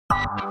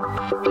Hi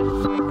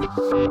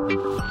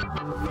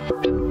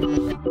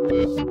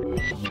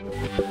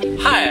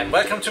and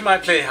welcome to my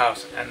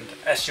playhouse, and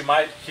as you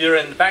might hear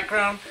in the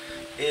background,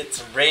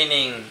 it's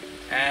raining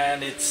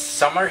and it's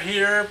summer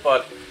here,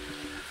 but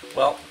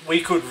well, we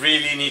could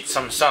really need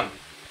some sun.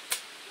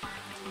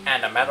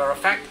 And a matter of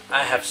fact,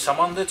 I have some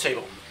on the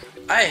table.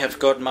 I have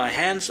got my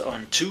hands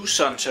on two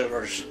Sun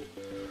servers.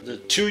 The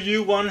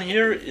 2U one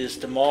here is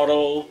the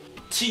model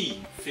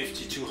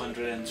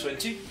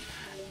T5220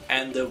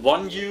 and the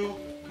 1U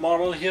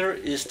model here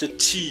is the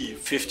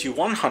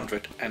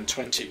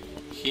T5120.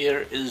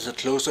 Here is a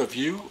closer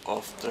view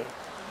of the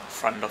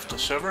front of the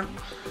server.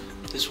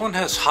 This one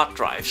has hard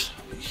drives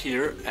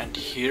here and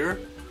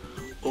here.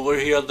 Over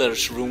here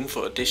there's room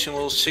for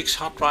additional 6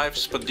 hard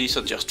drives, but these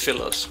are just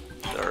fillers.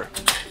 They're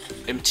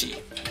empty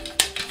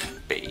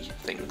bay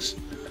things,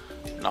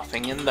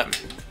 nothing in them.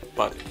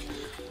 But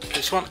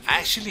this one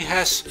actually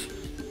has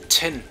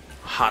 10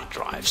 hard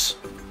drives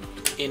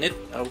in it.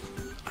 Oh,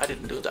 I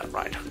didn't do that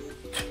right.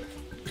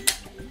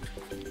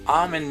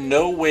 I'm in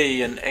no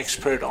way an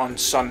expert on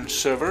Sun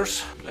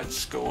servers.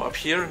 Let's go up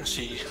here and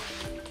see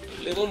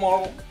the little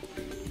model.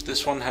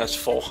 This one has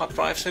 4 hard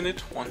drives in it.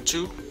 1,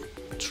 2,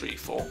 3,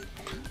 4.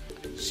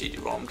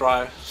 CD-ROM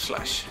drive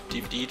 /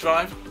 DVD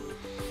drive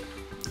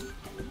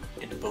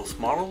in both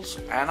models.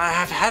 And I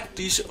have had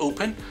these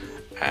open,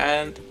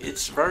 and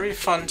it's very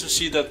fun to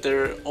see that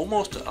they're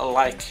almost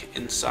alike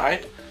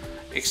inside,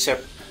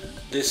 except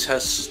this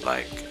has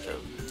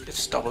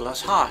it's double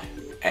as high.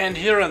 And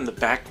here in the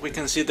back we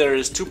can see there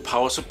is 2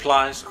 power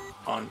supplies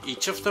on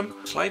each of them.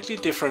 Slightly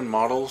different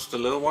models. The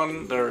little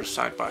one, they're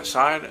side by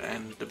side,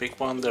 and the big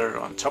one, they're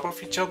on top of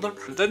each other.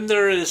 And then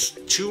there is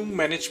 2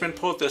 management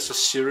ports. There's a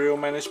serial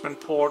management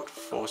port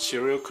for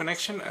serial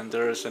connection, and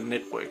there is a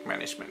network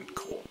management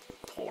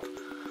port.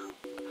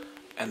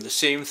 And the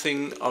same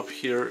thing up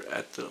here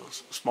at the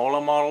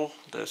smaller model.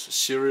 There's a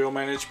serial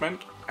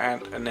management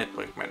and a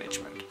network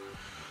management.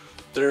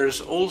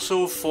 There's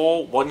also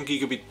 4 1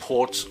 gigabit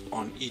ports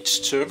on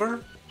each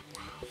server.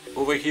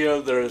 Over here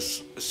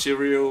there's a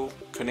serial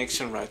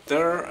connection right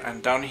there,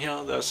 and down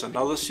here there's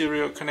another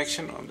serial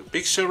connection on the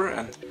big server,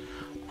 and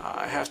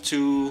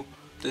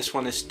this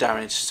one is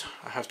damaged.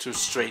 I have to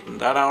straighten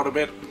that out a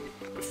bit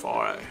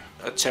before I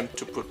attempt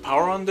to put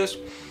power on this.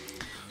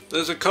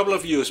 There's a couple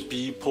of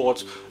USB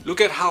ports.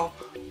 Look at how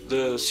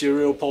the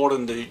serial port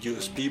and the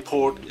USB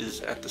port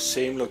is at the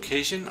same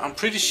location. I'm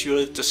pretty sure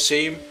it's the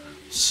same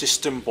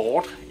system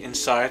board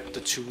inside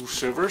the 2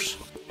 servers.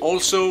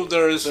 Also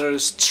there is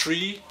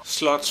 3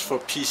 slots for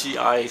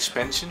PCI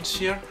expansions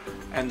here,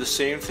 and the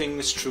same thing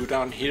is true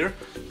down here.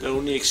 The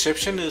only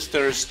exception is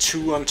there is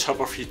 2 on top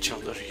of each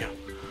other here,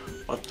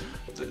 but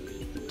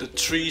the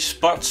 3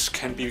 spots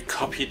can be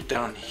copied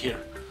down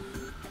here.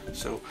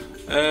 So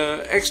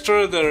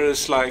extra, there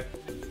is 3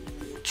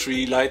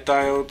 light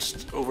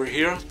diodes over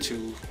here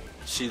to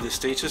see the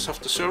status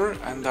of the server,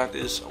 and that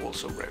is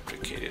also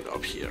replicated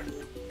up here.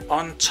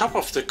 On top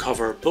of the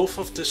cover, both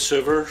of the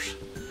servers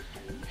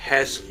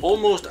has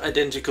almost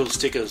identical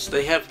stickers.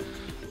 They have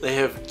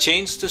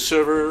changed the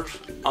server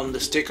on the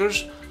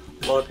stickers,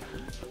 but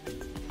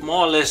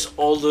more or less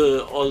all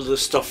the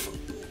stuff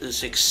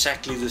is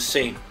exactly the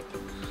same.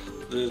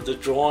 The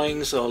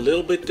drawings are a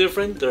little bit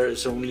different. There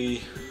is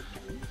only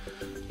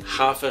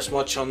half as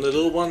much on the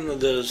little one,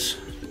 and there's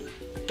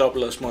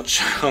double as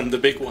much on the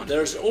big one.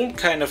 There's all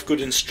kind of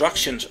good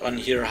instructions on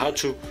here how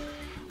to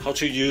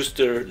use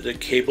the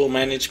cable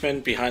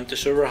management behind the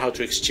server, how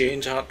to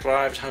exchange hard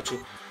drives, how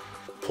to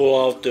pull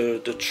out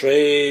the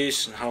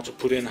trays, and how to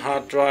put in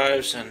hard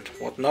drives and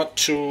what not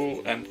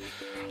to, and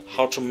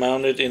how to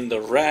mount it in the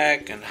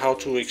rack, and how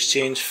to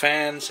exchange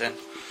fans, and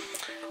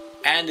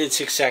it's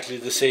exactly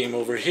the same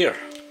over here,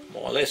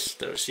 more or less.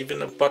 There's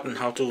even a button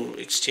how to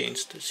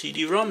exchange the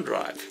CD-ROM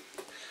drive.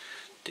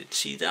 Did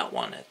see that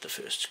one at the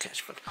first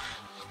catch, but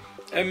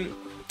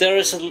there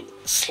is a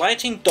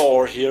sliding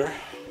door here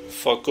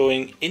for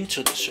going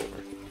into the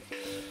server.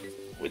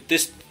 With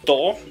this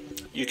door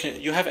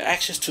you have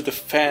access to the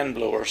fan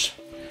blowers,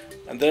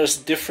 and there's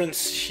a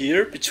difference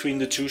here between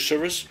the 2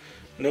 servers.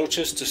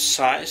 Notice the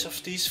size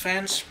of these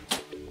fans.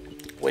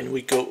 When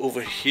we go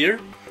over here,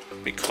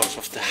 because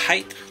of the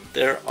height,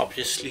 they're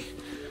obviously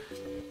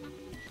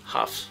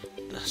half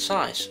the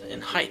size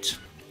in height.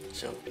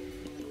 So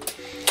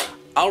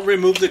I'll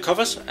remove the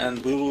covers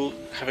and we will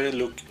have a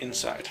look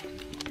inside.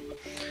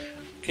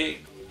 Okay,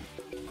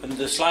 when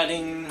the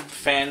sliding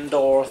fan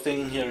door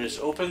thing here is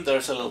open,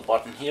 there's a little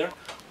button here.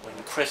 When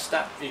you press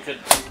that, you can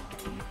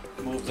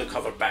move the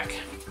cover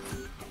back.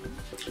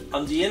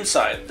 On the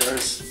inside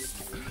there's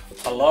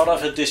a lot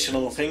of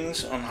additional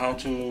things on how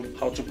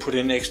to put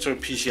in extra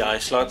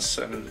PCI slots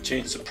and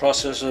change the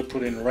processor,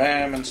 put in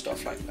RAM and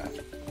stuff like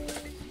that.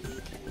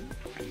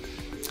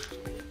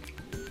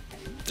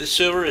 This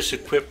server is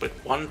equipped with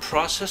 1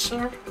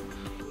 processor.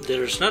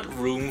 There is not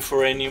room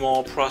for any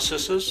more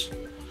processors.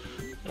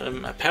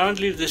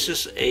 Apparently this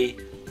is a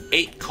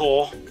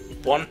 8-core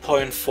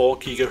 1.4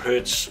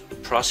 GHz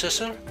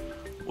processor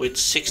with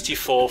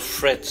 64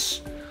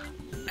 threads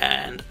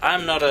and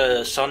I'm not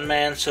a Sun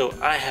man, so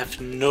I have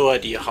no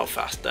idea how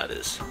fast that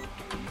is.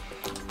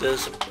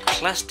 There's a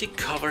plastic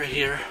cover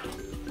here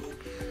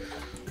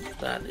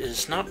that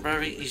is not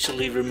very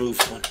easily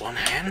removed with one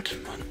hand,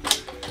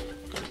 but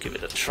I'm gonna give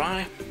it a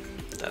try.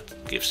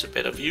 That gives a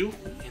better view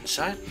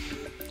inside.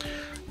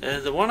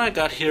 The one I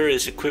got here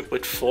is equipped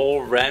with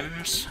 4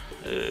 RAMs,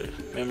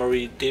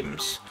 memory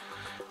DIMMs,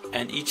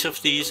 and each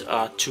of these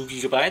are 2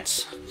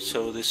 gigabytes.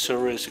 So this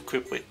server is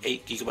equipped with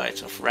 8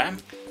 gigabytes of RAM.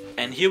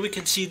 And here we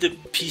can see the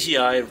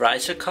PCI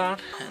riser card,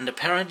 and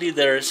apparently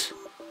there's,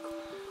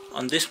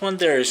 on this one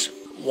there's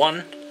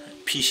one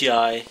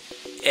PCI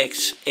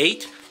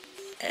X8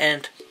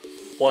 and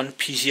one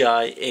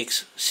PCI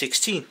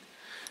X16.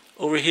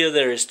 Over here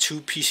there is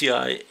 2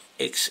 PCI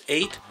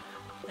X8,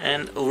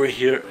 and over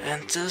here,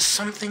 and there's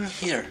something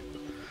here.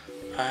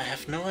 I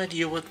have no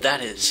idea what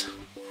that is.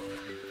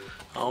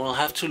 I will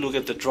have to look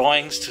at the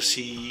drawings to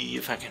see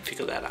if I can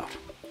figure that out.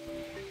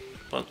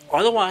 But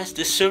otherwise,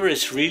 this server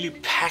is really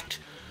packed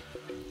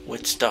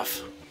with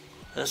stuff.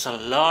 There's a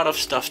lot of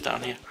stuff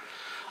down here.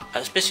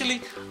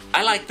 Especially,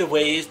 I like the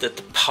ways that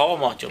the power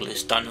module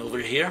is done over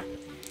here.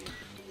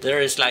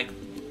 There is like,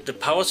 the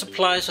power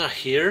supplies are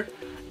here,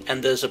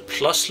 and there's a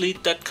plus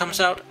lead that comes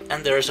out,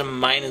 and there's a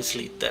minus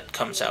lead that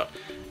comes out.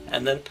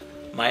 And then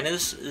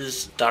minus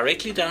is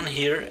directly down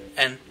here,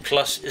 and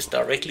plus is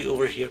directly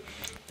over here.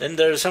 Then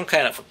there's some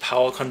kind of a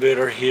power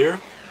converter here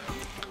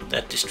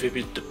that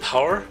distributes the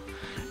power.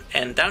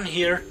 And down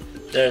here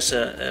there's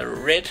a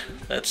red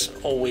that's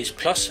always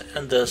plus,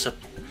 and there's a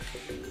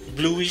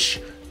bluish,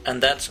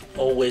 and that's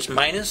always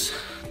minus.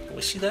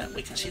 We see that?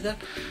 We can see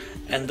that.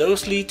 And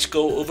those leads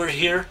go over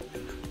here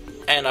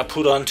and are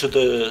put onto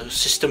the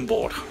system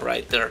board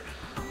right there.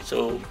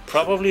 So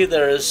probably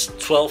there is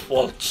 12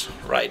 volts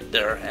right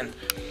there, and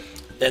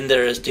then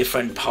there is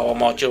different power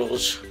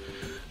modules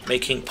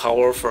making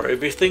power for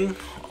everything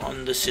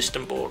on the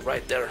system board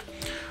right there.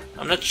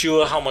 I'm not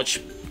sure how much.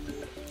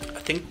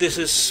 I think this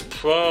is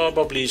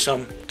probably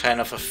some kind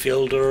of a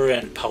filter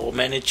and power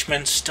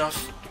management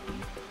stuff.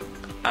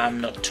 I'm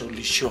not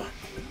totally sure.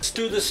 Let's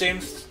do the same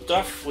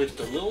stuff with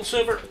the little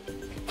server.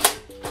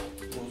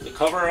 Move the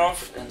cover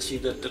off and see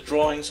that the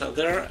drawings are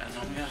there, and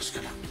I'm just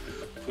gonna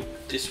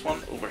put this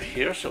one over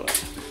here so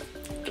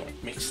I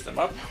don't mix them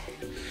up.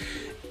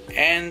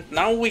 And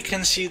now we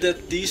can see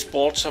that these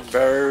boards are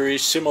very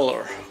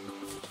similar.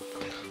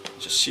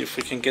 Just see if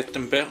we can get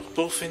them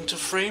both into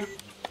frame.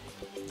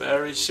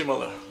 Very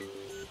similar.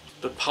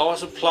 The power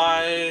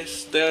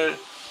supplies, they're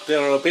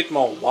a bit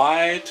more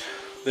wide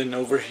than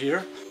over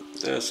here.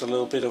 There's a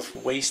little bit of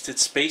wasted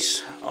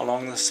space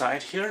along the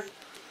side here,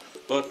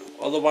 but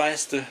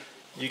otherwise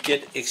you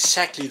get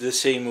exactly the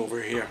same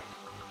over here.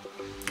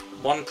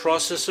 One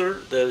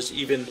processor, there's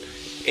even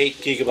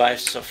 8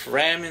 gigabytes of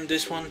RAM in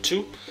this one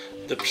too.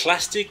 The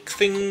plastic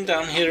thing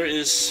down here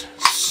is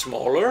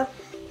smaller.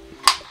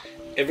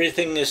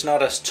 Everything is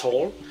not as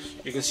tall.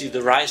 You can see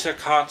the riser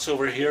cards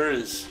over here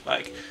is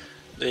like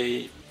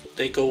they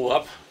go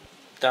up.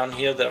 Down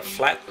here they're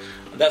flat,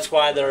 and that's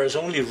why there is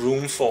only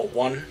room for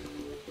one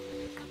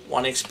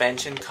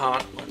expansion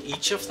card on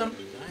each of them.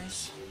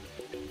 Nice.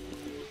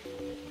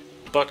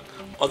 But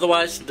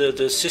otherwise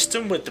the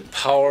system with the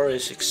power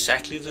is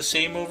exactly the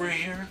same over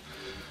here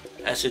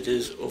as it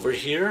is over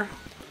here.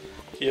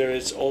 Here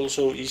it's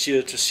also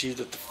easier to see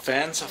that the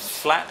fans are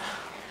flat,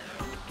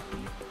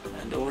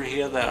 and over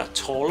here they are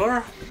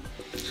taller.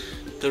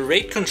 The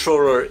rate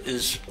controller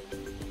is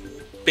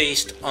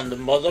based on the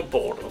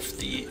motherboard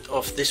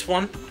of this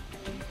one.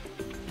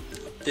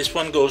 This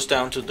one goes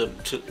down to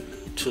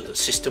the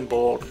system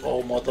board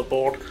or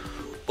motherboard.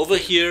 Over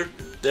here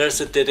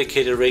there's a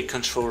dedicated rate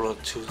controller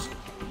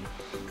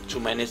to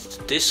manage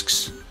the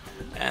disks,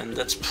 and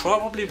that's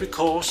probably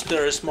because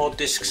there is more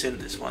disks in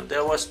this one.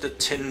 There was the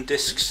 10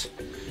 disks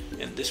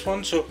in this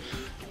one, so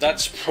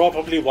that's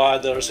probably why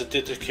there's a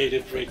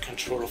dedicated rate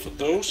controller for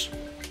those.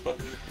 But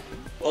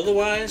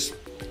otherwise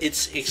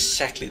it's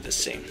exactly the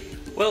same.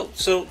 Well,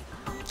 so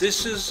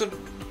this is a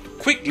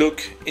quick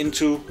look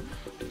into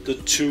the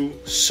 2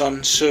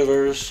 Sun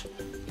servers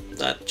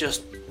that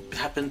just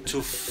happened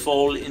to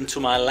fall into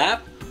my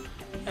lap,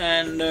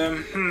 and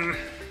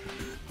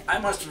I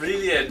must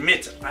really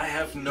admit I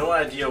have no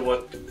idea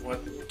what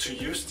to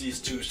use these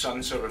 2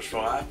 Sun servers for.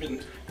 I've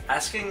been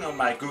asking on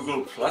my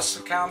Google Plus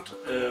account,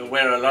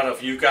 where a lot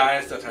of you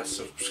guys that have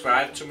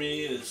subscribed to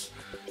me is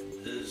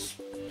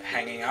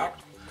hanging out,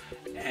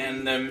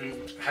 and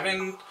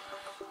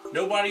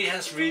nobody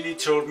has really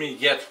told me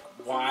yet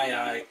why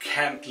I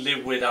can't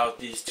live without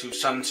these 2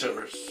 Sun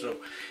servers. So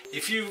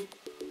if you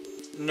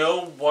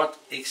know what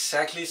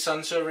exactly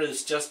Sun server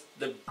is just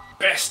the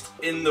best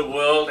in the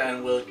world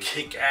and will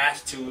kick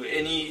ass to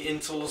any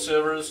Intel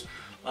servers,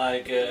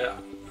 like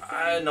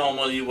I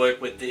normally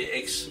work with the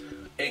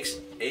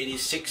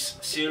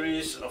x86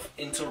 series of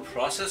Intel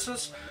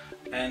processors,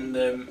 and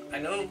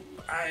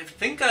I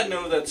think I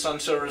know that Sun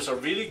servers are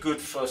really good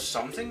for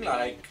something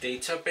like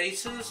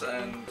databases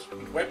and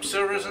web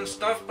servers and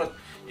stuff, but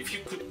if you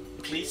could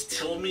please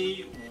tell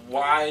me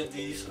why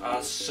these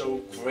are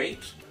so great,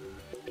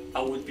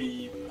 I would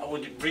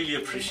really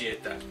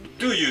appreciate that.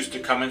 Do use the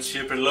comments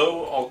here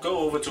below or go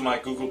over to my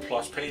Google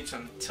Plus page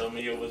and tell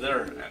me over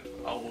there, and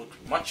I would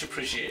much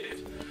appreciate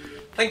it.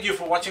 Thank you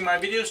for watching my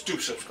videos. Do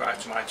subscribe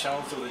to my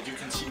channel so that you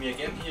can see me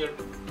again here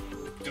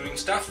doing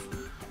stuff,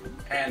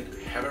 and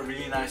have a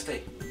really nice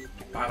day.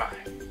 Bye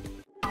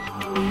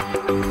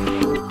bye.